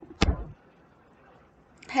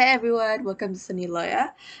Hey everyone, welcome to Sunny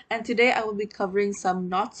Loya, and today I will be covering some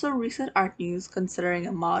not so recent art news considering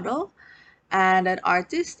a model and an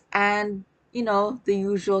artist, and the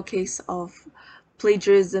usual case of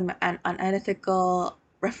plagiarism and unethical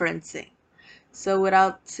referencing. So,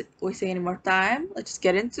 without wasting any more time, let's just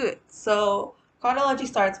get into it. So, chronology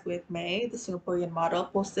starts with May, the Singaporean model,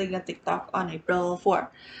 posting a TikTok on April 4,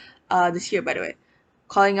 this year, by the way,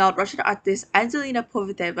 calling out Russian artist Angelina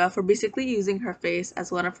Poviteva for basically using her face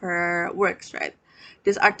as one of her works, right?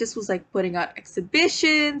 This artist was like putting out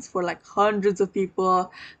exhibitions for like hundreds of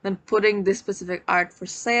people, then putting this specific art for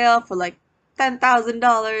sale for like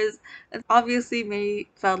 $10,000. And obviously, May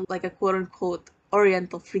felt like a quote unquote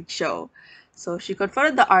Oriental freak show. So she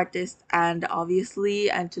confronted the artist, and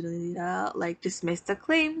obviously, Angelina like dismissed the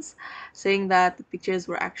claims, saying that the pictures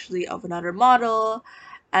were actually of another model,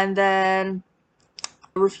 and then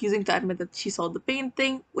refusing to admit that she sold the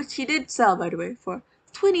painting, which she did sell, by the way, for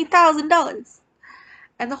 $20,000.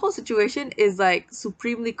 And the whole situation is like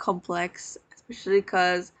supremely complex, especially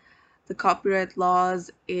because the copyright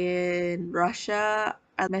laws in Russia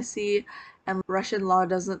are messy, and Russian law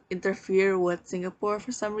doesn't interfere with Singapore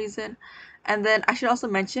for some reason. And then I should also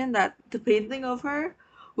mention that the painting of her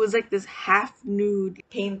was like this half nude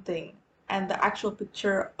painting, and the actual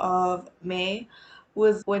picture of May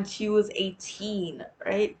was when she was 18,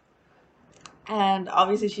 right? And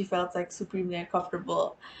obviously she felt like supremely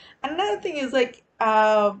uncomfortable. And another thing is like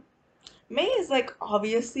May is like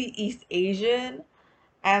obviously East Asian,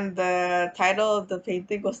 and the title of the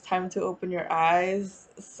painting was Time to Open Your Eyes.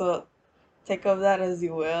 So take of that as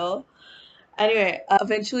you will. Anyway,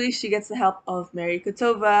 eventually she gets the help of Mary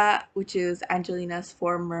Kotova, which is Angelina's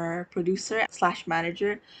former producer slash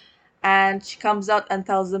manager, and she comes out and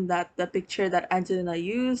tells them that the picture that Angelina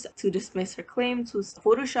used to dismiss her claims was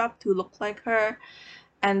photoshopped to look like her,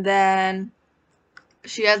 and then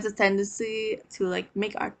she has a tendency to like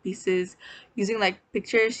make art pieces using like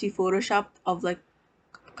pictures she photoshopped of like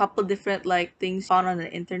a couple different like things found on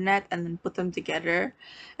the internet and then put them together,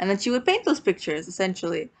 and then she would paint those pictures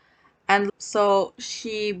essentially. And so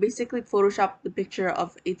she basically photoshopped the picture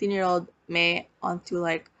of 18-year-old May onto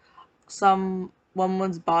like some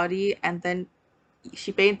woman's body, and then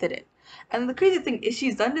she painted it. And the crazy thing is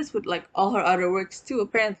she's done this with like all her other works too,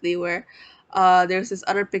 apparently, where there's this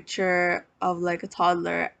other picture of like a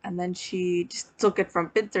toddler, and then she just took it from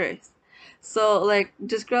Pinterest. So like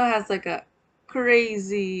this girl has like a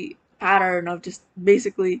crazy pattern of just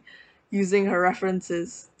basically using her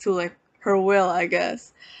references to like her will, I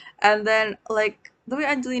guess. And then like the way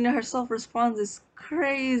Angelina herself responds is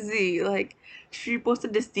crazy. Like she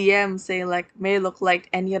posted this DM saying like may look like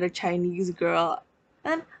any other Chinese girl.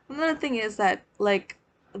 And another thing is that like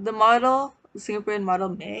the Singaporean model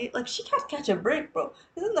May, like she can't catch a break, bro.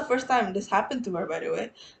 This isn't the first time this happened to her, by the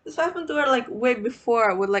way. This happened to her like way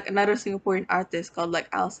before with like another Singaporean artist called like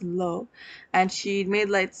Alison Lowe, and she made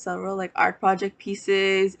like several like art project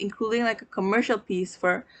pieces, including like a commercial piece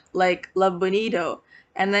for like Love Bonito,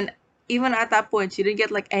 and then even at that point she didn't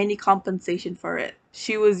get like any compensation for it.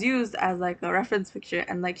 She was used as like a reference picture,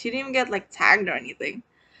 and like she didn't even get like tagged or anything.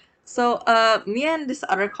 So, me and this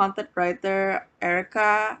other content writer,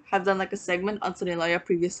 Erica, have done like a segment on Sunilaya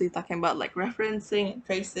previously talking about like referencing and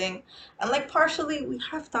tracing. And like partially, we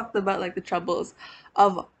have talked about like the troubles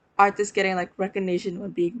of artists getting like recognition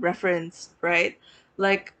when being referenced, right?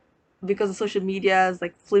 Like, because of social media's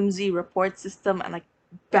like flimsy report system and like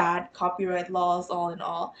bad copyright laws, all in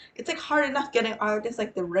all, it's like hard enough getting artists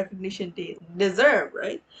like the recognition they deserve,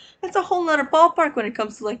 right? It's a whole nother ballpark when it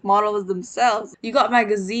comes to like models themselves. You got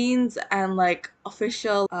magazines and like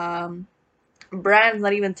official brands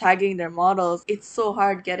not even tagging their models. It's so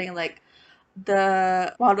hard getting like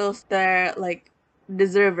the models that like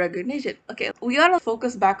deserve recognition. Okay, we gotta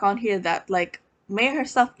focus back on here that like May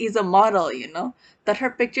herself is a model, that her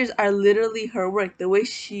pictures are literally her work. The way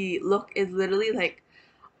she look is literally like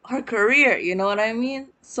her career, you know what I mean?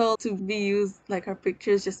 So to be used like her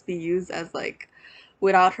pictures just be used as like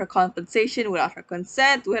without her compensation, without her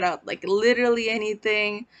consent, without like literally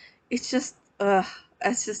anything, it's just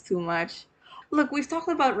it's just too much. Look, we've talked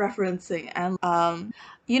about referencing and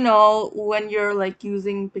when you're like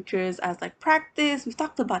using pictures as like practice, we've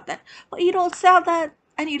talked about that. But you don't sell that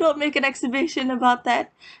and you don't make an exhibition about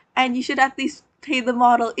that, and you should at least pay the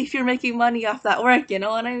model if you're making money off that work, you know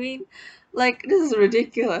what I mean? Like, this is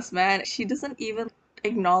ridiculous, man. She doesn't even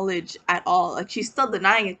acknowledge at all. Like, she's still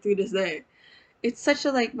denying it through this day. It's such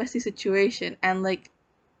a like messy situation, and like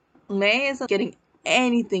May isn't getting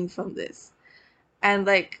anything from this. And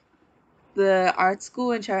like the art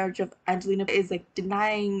school in charge of Angelina is like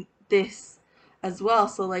denying this as well.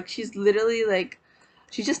 So like she's literally like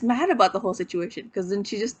she's just mad about the whole situation because then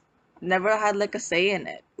she just never had like a say in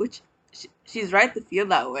it, which she's right to feel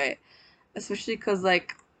that way, especially because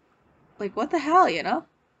like what the hell, you know?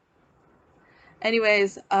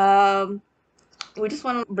 Anyways, we just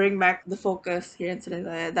want to bring back the focus here in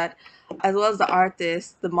Trinidad that as well as the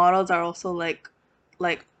artists, the models are also like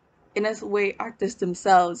in a way artists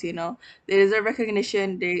themselves, you know. They deserve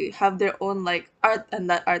recognition, they have their own like art, and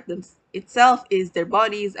that art itself is their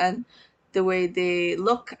bodies and the way they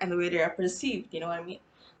look and the way they are perceived, you know what I mean?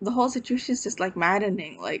 The whole situation is just like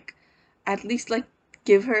maddening. Like at least like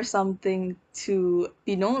give her something to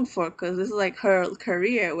be known for because this is like her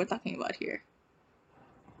career we're talking about here.